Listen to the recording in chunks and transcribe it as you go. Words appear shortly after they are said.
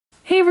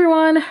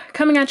everyone,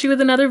 coming at you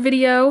with another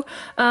video.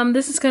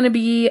 This is going to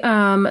be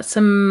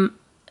some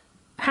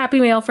Happy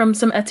Mail from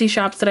some Etsy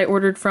shops that I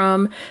ordered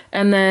from,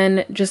 and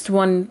then just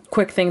one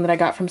quick thing that I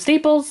got from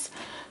Staples.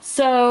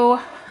 So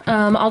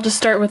I'll just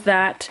start with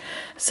that.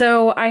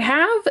 So I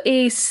have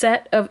a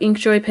set of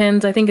Inkjoy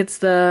pins. I think it's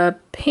the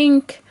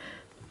pink,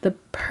 the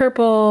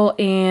purple,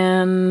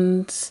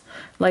 and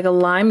like a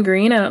lime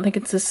green. I don't think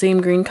it's the same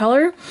green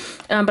color,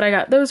 but I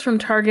got those from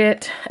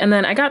Target, and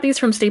then I got these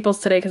from Staples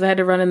today because I had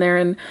to run in there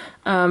and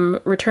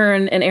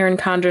return an Erin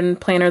Condren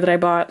planner that I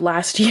bought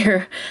last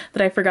year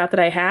that I forgot that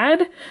I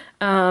had,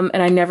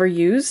 and I never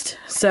used.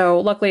 So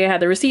luckily I had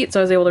the receipt,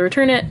 so I was able to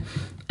return it.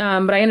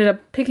 But I ended up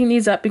picking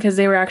these up because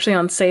they were actually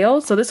on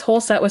sale. So this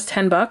whole set was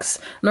 10 bucks.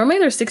 Normally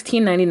they're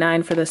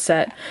 $16.99 for this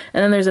set.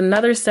 And then there's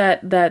another set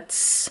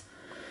that's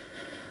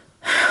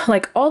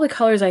like all the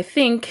colors, I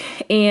think,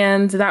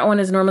 and that one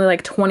is normally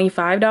like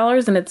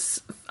 $25 and it's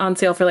on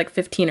sale for like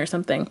 $15 or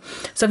something.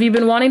 So if you've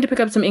been wanting to pick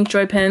up some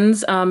Inkjoy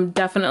pins,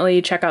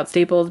 definitely check out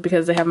Staples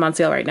because they have them on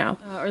sale right now.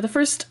 The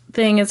first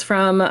thing is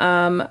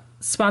from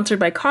Sponsored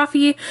by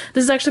Coffee.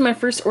 This is actually my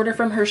first order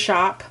from her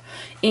shop,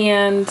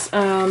 and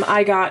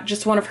I got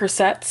just one of her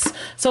sets.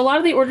 So a lot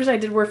of the orders I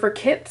did were for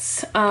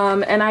kits,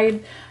 and I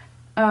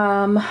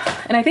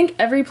think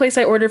every place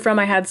I ordered from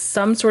I had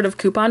some sort of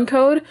coupon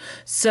code.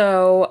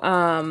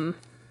 So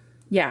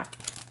yeah.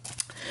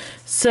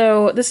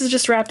 So this is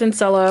just wrapped in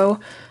cello.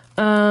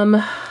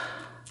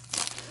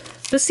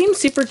 This seems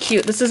super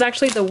cute. This is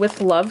actually the With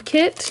Love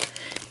kit,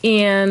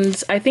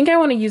 and I think I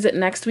want to use it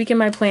next week in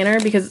my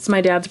planner because it's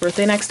my dad's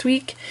birthday next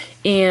week,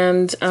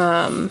 and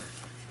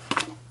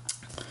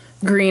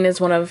green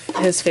is one of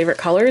his favorite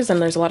colors,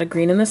 and there's a lot of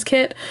green in this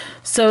kit.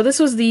 So this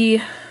was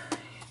the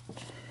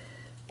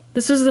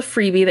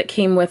freebie that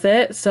came with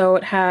it. So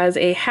it has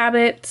a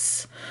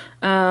habits,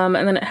 and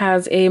then it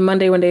has a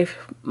Monday,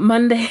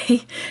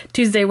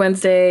 Tuesday,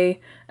 Wednesday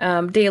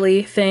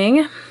daily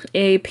thing,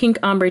 a pink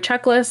ombre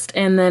checklist,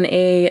 and then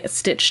a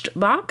stitched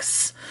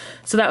box.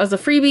 So that was the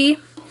freebie.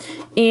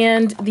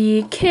 And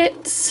the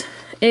kit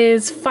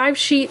is 5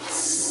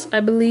 sheets, I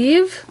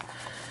believe.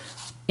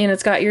 And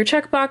it's got your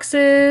check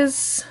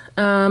boxes,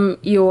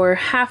 your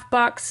half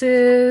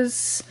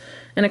boxes,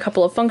 and a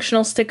couple of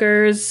functional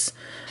stickers.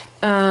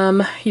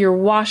 Your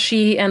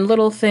washi and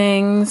little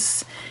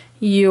things,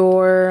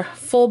 your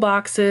full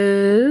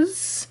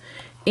boxes,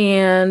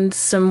 and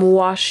some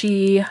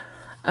washi,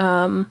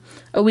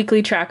 a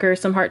weekly tracker,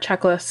 some heart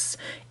checklists,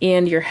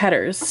 and your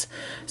headers.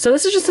 So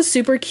this is just a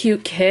super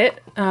cute kit.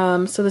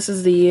 So this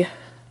is the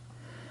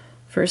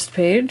first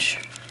page.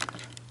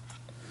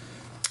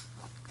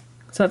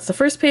 So that's the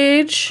first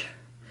page,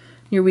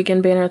 your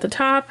weekend banner at the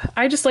top.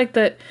 I just like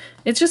that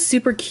it's just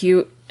super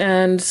cute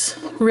and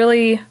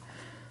really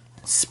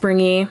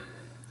springy.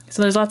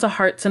 So there's lots of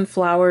hearts and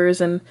flowers,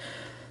 and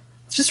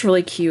it's just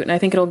really cute, and I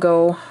think it'll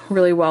go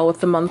really well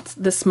with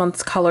this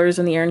month's colors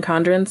in the Erin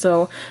Condren.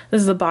 So this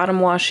is the bottom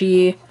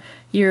washi,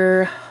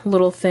 your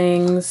little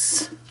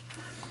things,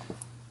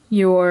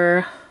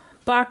 your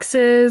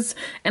boxes,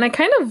 and I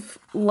kind of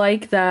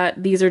like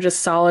that these are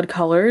just solid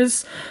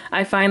colors.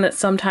 I find that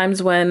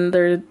sometimes when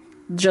they're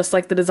just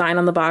like the design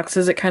on the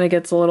boxes, it kind of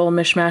gets a little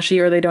mishmashy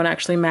or they don't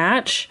actually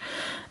match.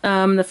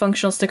 The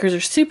functional stickers are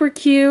super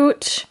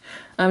cute.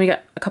 You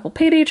got a couple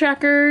payday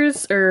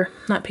trackers, or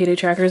not payday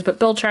trackers, but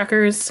bill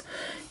trackers,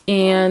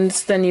 and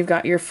then you've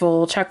got your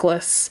full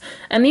checklists.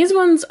 And these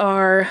ones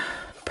are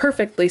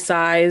perfectly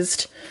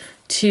sized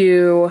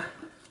to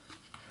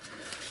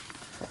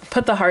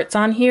put the hearts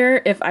on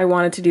here if I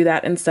wanted to do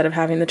that instead of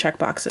having the check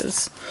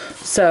boxes.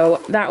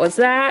 So that was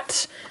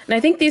that. And I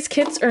think these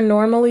kits are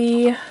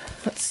normally,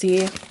 let's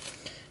see,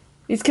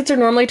 these kits are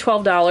normally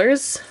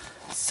 $12.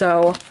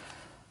 So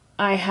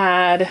I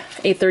had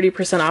a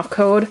 30% off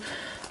code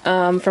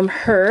from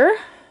her.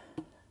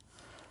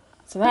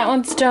 So that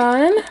one's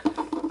done.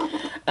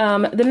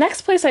 The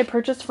next place I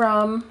purchased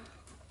from,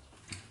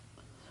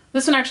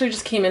 this one actually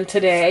just came in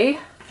today.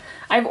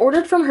 I've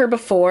ordered from her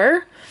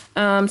before.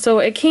 So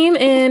it came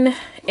in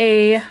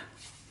a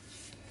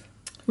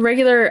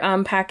regular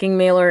packing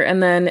mailer,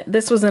 and then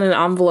this was in an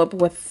envelope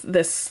with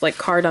this like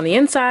card on the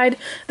inside.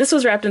 This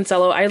was wrapped in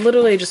cello. I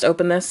literally just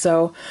opened this,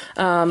 so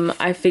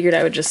I figured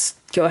I would just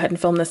go ahead and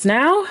film this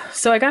now.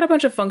 So I got a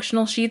bunch of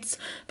functional sheets,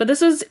 but this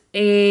was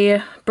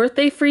a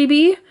birthday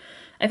freebie.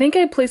 I think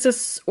I placed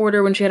this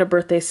order when she had a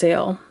birthday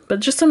sale, but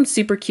just some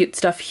super cute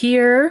stuff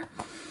here.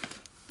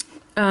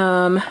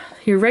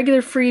 Your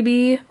regular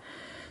freebie.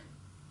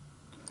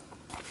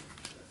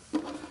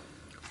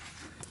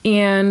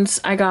 And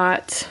I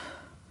got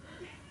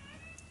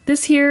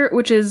this here,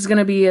 which is going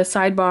to be a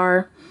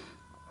sidebar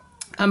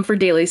for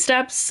daily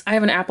steps. I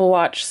have an Apple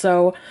Watch,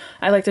 so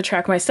I like to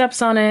track my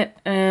steps on it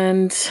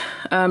and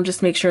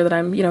just make sure that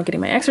I'm, you know,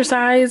 getting my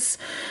exercise.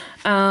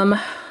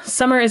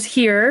 Summer is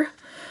here,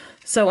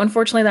 so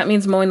unfortunately that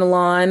means mowing the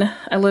lawn.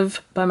 I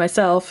live by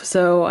myself,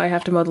 so I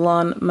have to mow the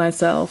lawn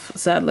myself,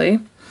 sadly.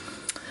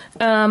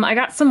 I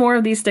got some more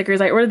of these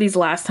stickers. I ordered these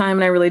last time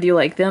and I really do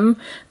like them.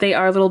 They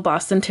are little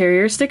Boston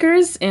Terrier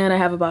stickers, and I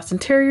have a Boston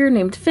Terrier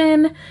named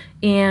Finn,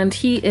 and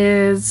he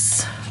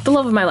is the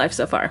love of my life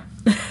so far.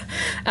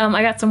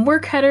 I got some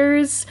work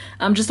headers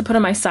just to put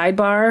on my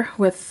sidebar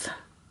with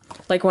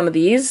like one of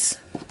these.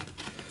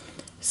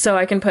 So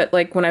I can put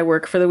like when I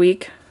work for the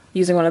week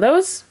using one of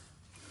those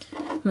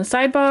on the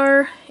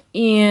sidebar.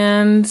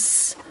 And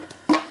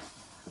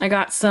I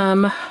got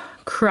some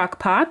crock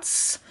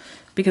pots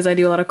because I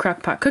do a lot of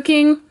crock pot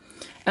cooking.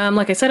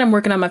 Like I said, I'm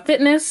working on my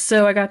fitness,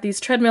 so I got these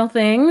treadmill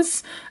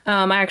things.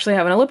 I actually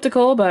have an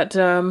elliptical, but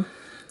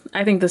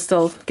I think this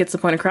still gets the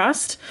point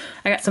across.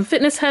 I got some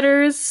fitness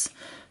headers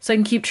so I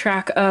can keep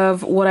track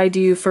of what I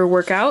do for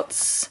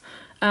workouts.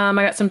 I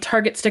got some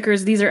Target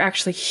stickers. These are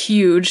actually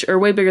huge, or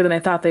way bigger than I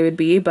thought they would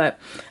be, but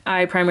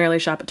I primarily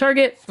shop at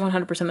Target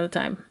 100% of the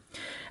time.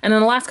 And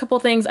then the last couple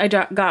things I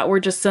got were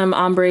just some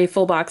ombre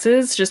full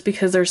boxes, just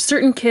because there's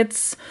certain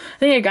kits. I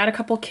think I got a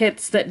couple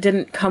kits that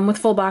didn't come with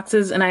full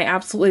boxes, and I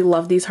absolutely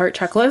love these heart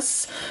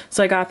checklists.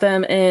 So I got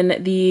them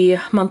in the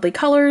monthly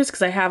colors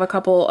because I have a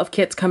couple of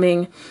kits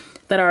coming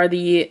that are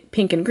the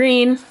pink and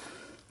green.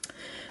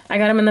 I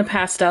got them in the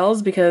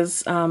pastels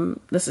because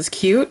this is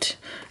cute.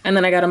 And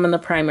then I got them in the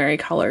primary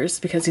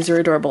colors because these are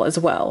adorable as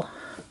well.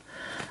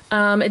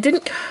 It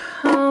didn't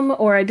come,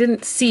 or I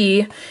didn't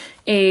see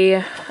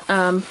a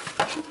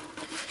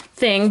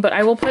thing, but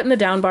I will put in the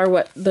down bar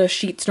what the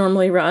sheets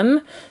normally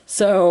run.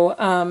 So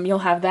you'll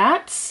have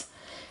that.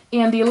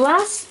 And the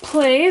last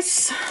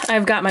place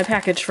I've got my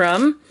package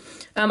from,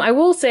 I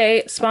will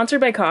say sponsored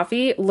by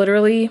coffee,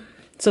 literally.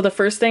 So the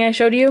first thing I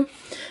showed you,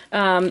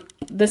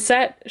 the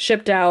set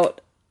shipped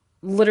out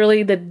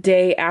literally the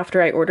day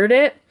after I ordered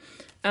it.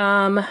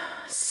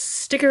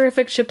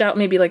 Stickeriffic shipped out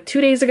maybe like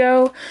 2 days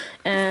ago,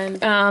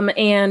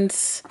 and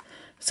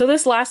so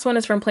this last one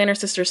is from Planner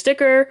Sister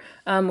Sticker,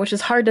 which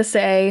is hard to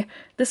say.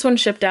 This one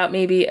shipped out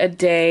maybe a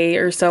day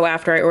or so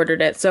after I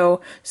ordered it,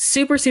 so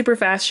super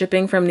fast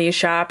shipping from these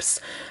shops.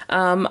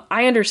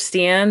 I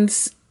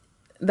understand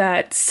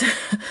that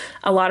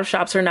a lot of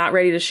shops are not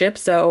ready to ship,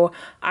 so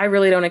I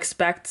really don't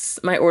expect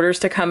my orders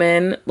to come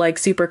in like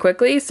super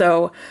quickly,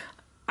 so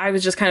I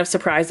was just kind of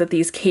surprised that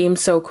these came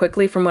so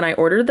quickly from when I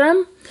ordered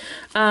them.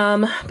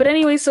 But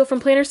anyway, so from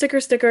Planner Sister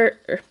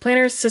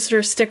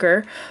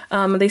Sticker,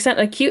 they sent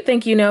a cute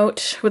thank you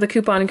note with a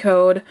coupon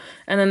code,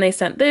 and then they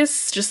sent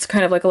this, just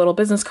kind of like a little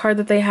business card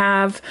that they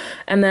have,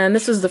 and then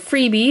this was the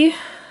freebie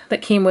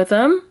that came with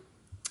them.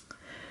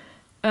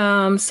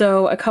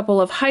 So a couple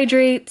of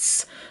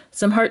hydrates,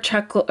 some heart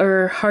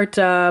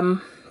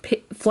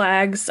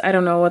flags. I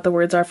don't know what the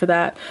words are for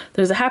that.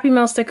 There's a Happy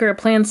Mail sticker, a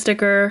plan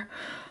sticker,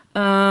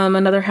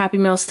 another Happy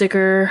Mail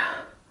sticker,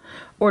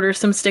 order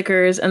some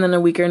stickers, and then a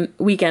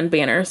weekend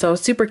banner. So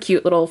super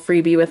cute little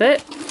freebie with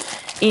it.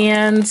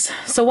 And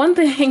so one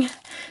thing,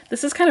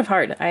 this is kind of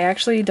hard. I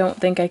actually don't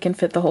think I can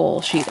fit the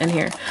whole sheet in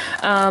here.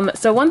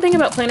 So one thing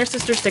about Planner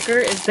Sister Sticker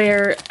is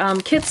their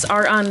kits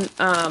are on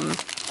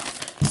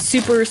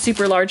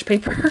super large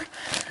paper.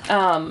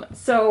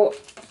 So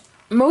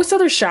most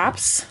other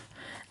shops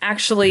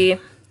actually,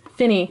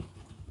 Finny,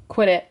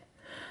 quit it.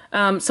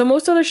 So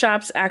most other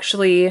shops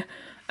actually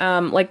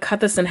like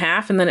cut this in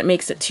half and then it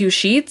makes it 2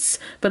 sheets,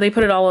 but they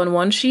put it all on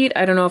 1 sheet.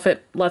 I don't know if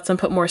it lets them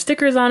put more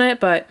stickers on it,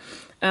 but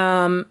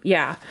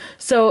yeah.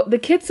 So the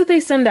kits that they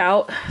send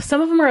out, some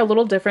of them are a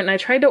little different, and I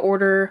tried to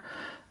order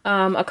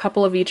a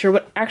couple of each, or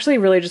what actually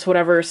really just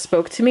whatever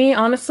spoke to me,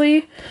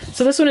 honestly.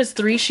 So this one is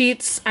 3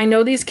 sheets. I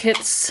know these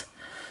kits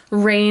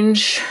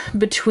range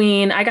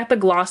between, I got the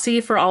glossy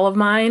for all of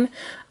mine.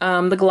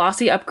 The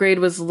glossy upgrade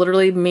was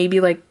literally maybe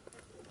like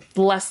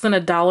less than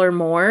 $1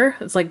 more.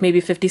 It's like maybe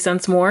 50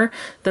 cents more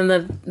than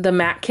the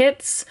matte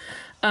kits.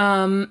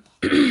 But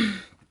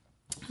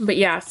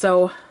yeah,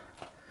 so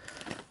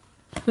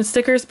the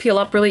stickers peel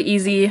up really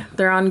easy.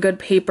 They're on good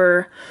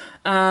paper.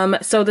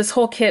 So this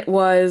whole kit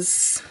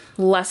was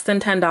less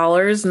than $10,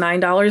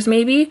 $9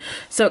 maybe.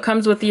 So it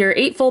comes with your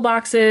 8 full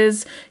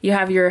boxes. You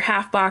have your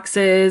half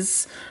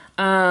boxes.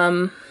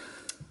 You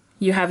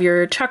have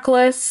your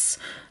checklists,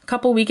 a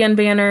couple weekend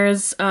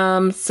banners,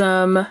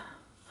 some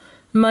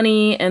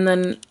money, and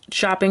then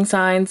shopping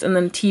signs, and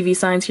then TV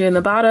signs here in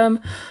the bottom.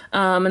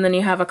 And then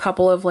you have a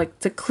couple of like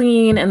to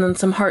clean, and then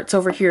some hearts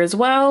over here as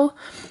well.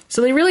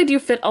 So they really do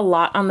fit a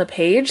lot on the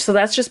page. So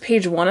that's just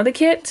page 1 of the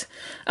kit.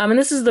 And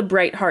this is the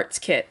Bright Hearts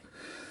kit.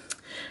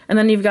 And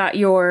then you've got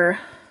your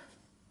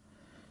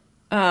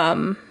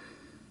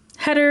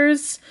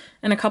headers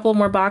and a couple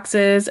more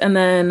boxes, and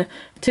then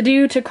to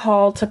do, to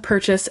call, to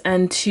purchase,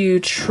 and to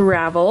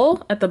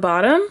travel at the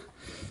bottom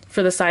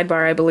for the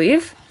sidebar, I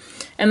believe.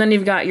 And then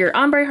you've got your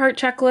ombre heart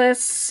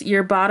checklists,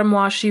 your bottom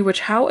washi, which,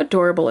 how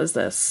adorable is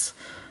this?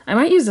 I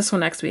might use this one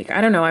next week.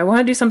 I don't know. I want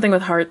to do something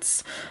with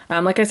hearts.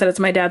 Like I said, it's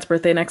my dad's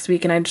birthday next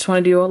week, and I just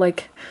want to do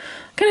like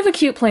kind of a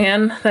cute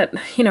plan that,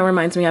 you know,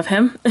 reminds me of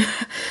him.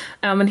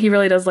 And he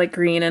really does like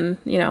green, and,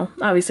 you know,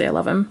 obviously I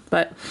love him,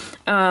 but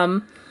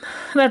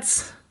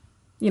that's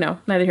you know,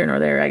 neither here nor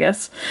there, I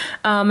guess.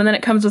 And then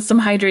it comes with some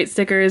hydrate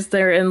stickers.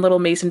 They're in little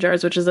mason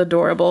jars, which is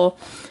adorable.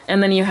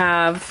 And then you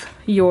have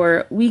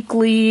your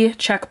weekly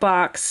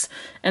checkbox,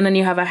 and then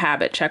you have a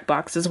habit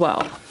checkbox as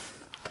well.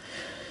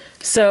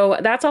 So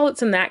that's all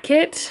that's in that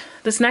kit.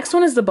 This next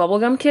one is the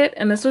bubblegum kit,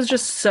 and this was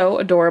just so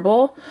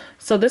adorable.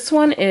 So this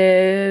one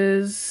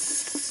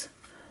is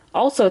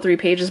also 3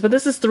 pages, but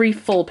this is 3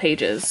 full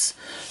pages.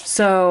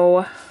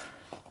 So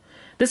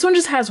this one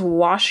just has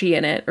washi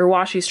in it, or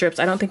washi strips.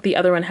 I don't think the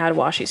other one had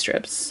washi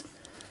strips.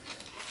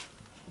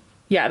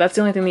 Yeah, that's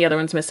the only thing the other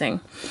one's missing.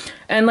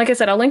 And like I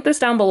said, I'll link this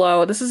down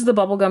below. This is the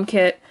bubblegum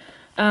kit.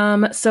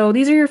 So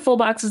these are your full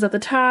boxes at the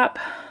top.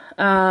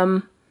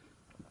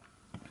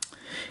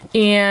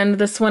 And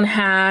this one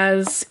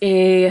has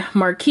a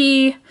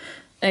marquee,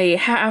 a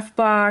half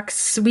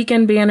box,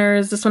 weekend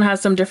banners. This one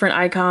has some different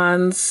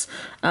icons.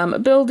 A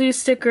bill due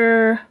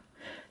sticker,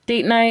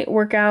 date night,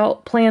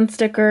 workout, plan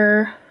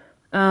sticker,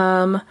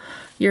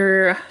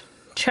 your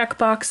check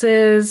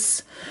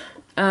boxes,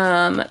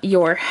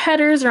 your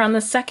headers are on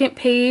the second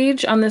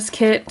page on this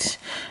kit.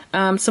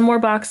 Some more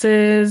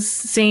boxes,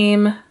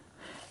 same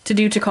to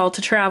do, to call,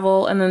 to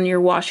travel, and then your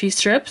washi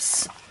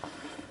strips.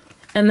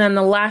 And then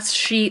the last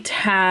sheet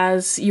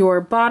has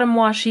your bottom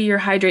washi, your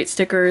hydrate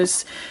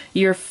stickers,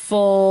 your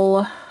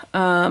full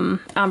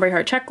ombre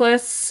heart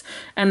checklists,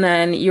 and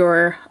then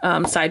your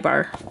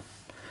sidebar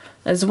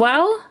as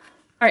well.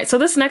 All right, so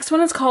this next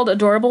one is called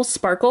Adorable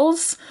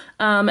Sparkles.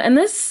 And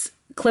this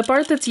clip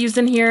art that's used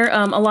in here,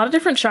 a lot of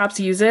different shops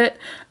use it.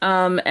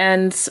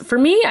 And for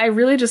me, I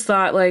really just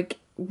thought, like,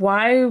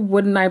 why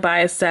wouldn't I buy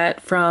a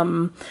set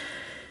from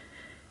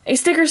a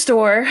sticker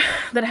store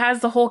that has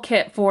the whole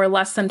kit for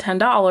less than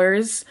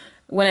 $10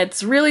 when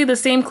it's really the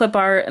same clip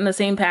art and the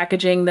same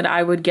packaging that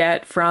I would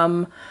get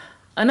from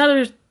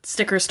another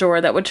sticker store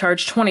that would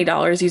charge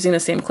 $20 using the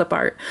same clip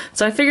art.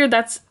 So I figured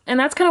that's kind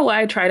of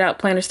why I tried out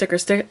Planner Sticker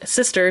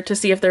Sister, to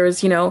see if there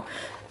was, you know,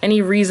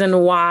 any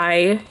reason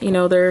why, you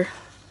know, their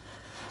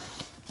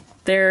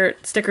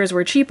stickers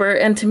were cheaper,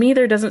 and to me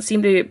there doesn't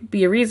seem to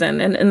be a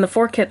reason. And in the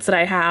 4 kits that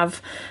I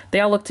have,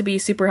 they all look to be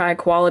super high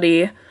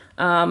quality.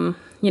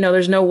 You know,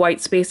 there's no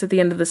white space at the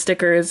end of the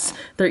stickers.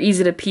 They're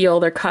easy to peel.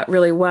 They're cut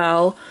really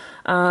well.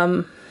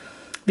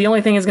 The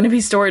only thing is going to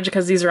be storage,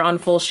 because these are on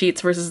full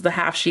sheets versus the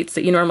half sheets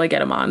that you normally get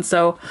them on.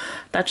 So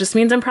that just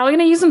means I'm probably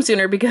going to use them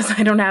sooner, because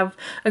I don't have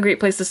a great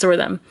place to store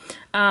them.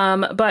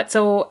 But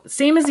so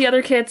same as the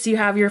other kits, you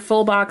have your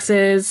full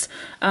boxes,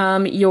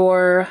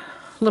 your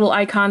little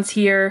icons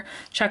here,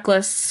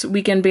 checklists,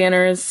 weekend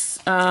banners,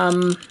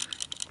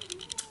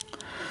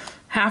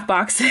 half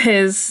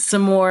boxes,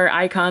 some more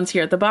icons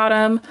here at the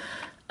bottom.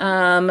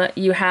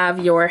 You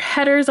have your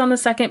headers on the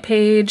second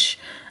page,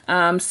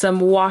 some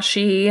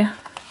washi,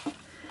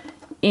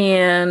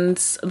 and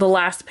the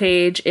last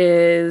page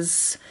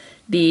is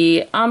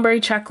the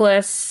ombre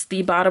checklist,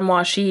 the bottom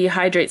washi,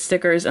 hydrate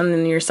stickers, and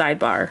then your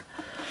sidebar.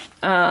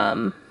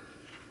 And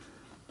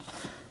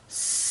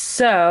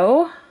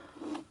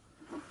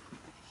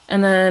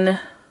then, is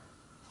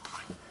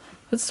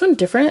this one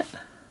different?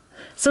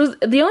 So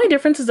the only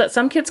difference is that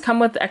some kits come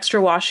with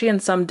extra washi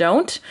and some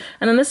don't.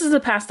 And then this is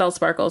the pastel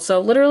sparkle. So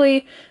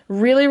literally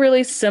really,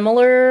 really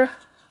similar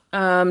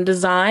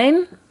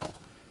design.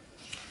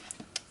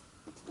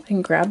 I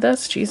can grab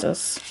this,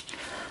 Jesus.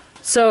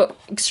 So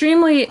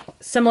extremely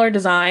similar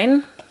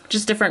design,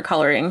 just different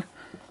coloring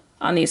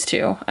on these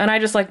two. And I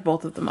just like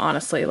both of them,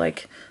 honestly.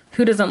 Like,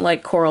 who doesn't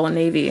like coral and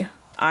navy?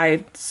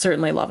 I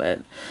certainly love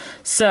it.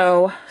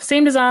 So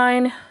same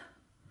design.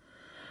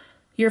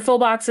 Your full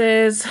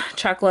boxes,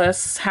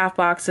 checklists, half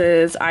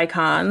boxes,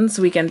 icons,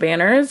 weekend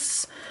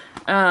banners,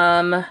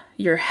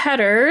 your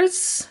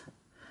headers,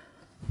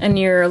 and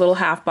your little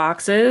half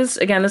boxes.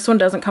 Again, this one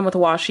doesn't come with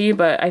washi,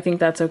 but I think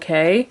that's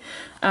okay.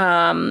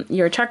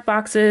 Your check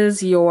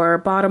boxes, your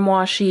bottom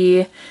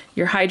washi,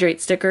 your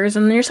hydrate stickers,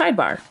 and then your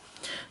sidebar.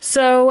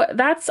 So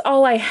that's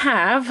all I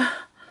have.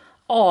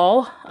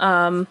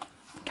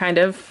 Kind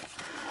of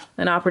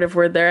an operative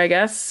word there, I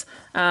guess.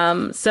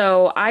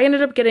 So I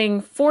ended up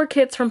getting 4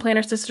 kits from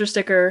Planner Sister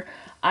Sticker.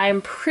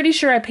 I'm pretty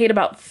sure I paid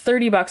about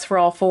 $30 for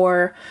all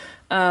 4.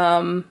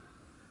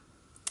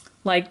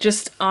 Like,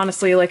 just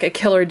honestly, like a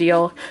killer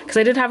deal, because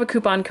I did have a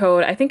coupon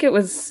code. I think it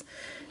was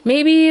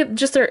maybe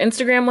just their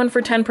Instagram one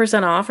for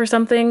 10% off or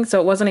something,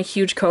 so it wasn't a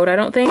huge code, I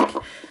don't think.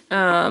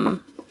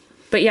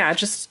 But yeah,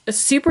 just a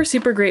super,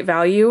 super great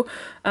value.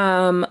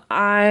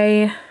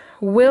 I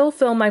will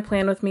film my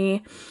plan with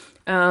me.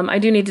 I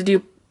do need to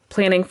do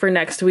planning for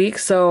next week,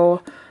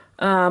 so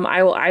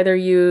I will either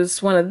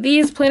use one of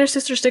these Planner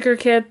Sister sticker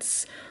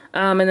kits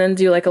and then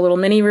do like a little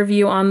mini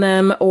review on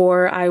them,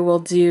 or I will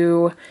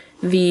do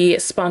the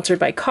Sponsored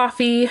by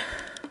Coffee,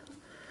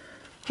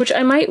 which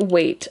I might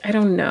wait. I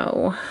don't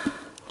know.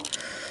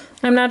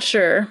 I'm not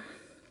sure.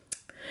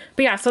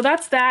 But yeah, so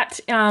that's that.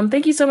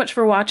 Thank you so much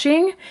for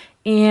watching,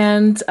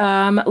 and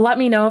let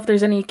me know if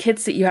there's any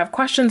kits that you have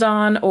questions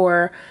on,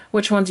 or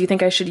which ones you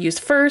think I should use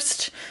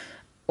first,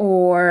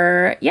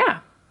 or yeah.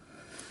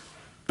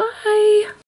 Bye!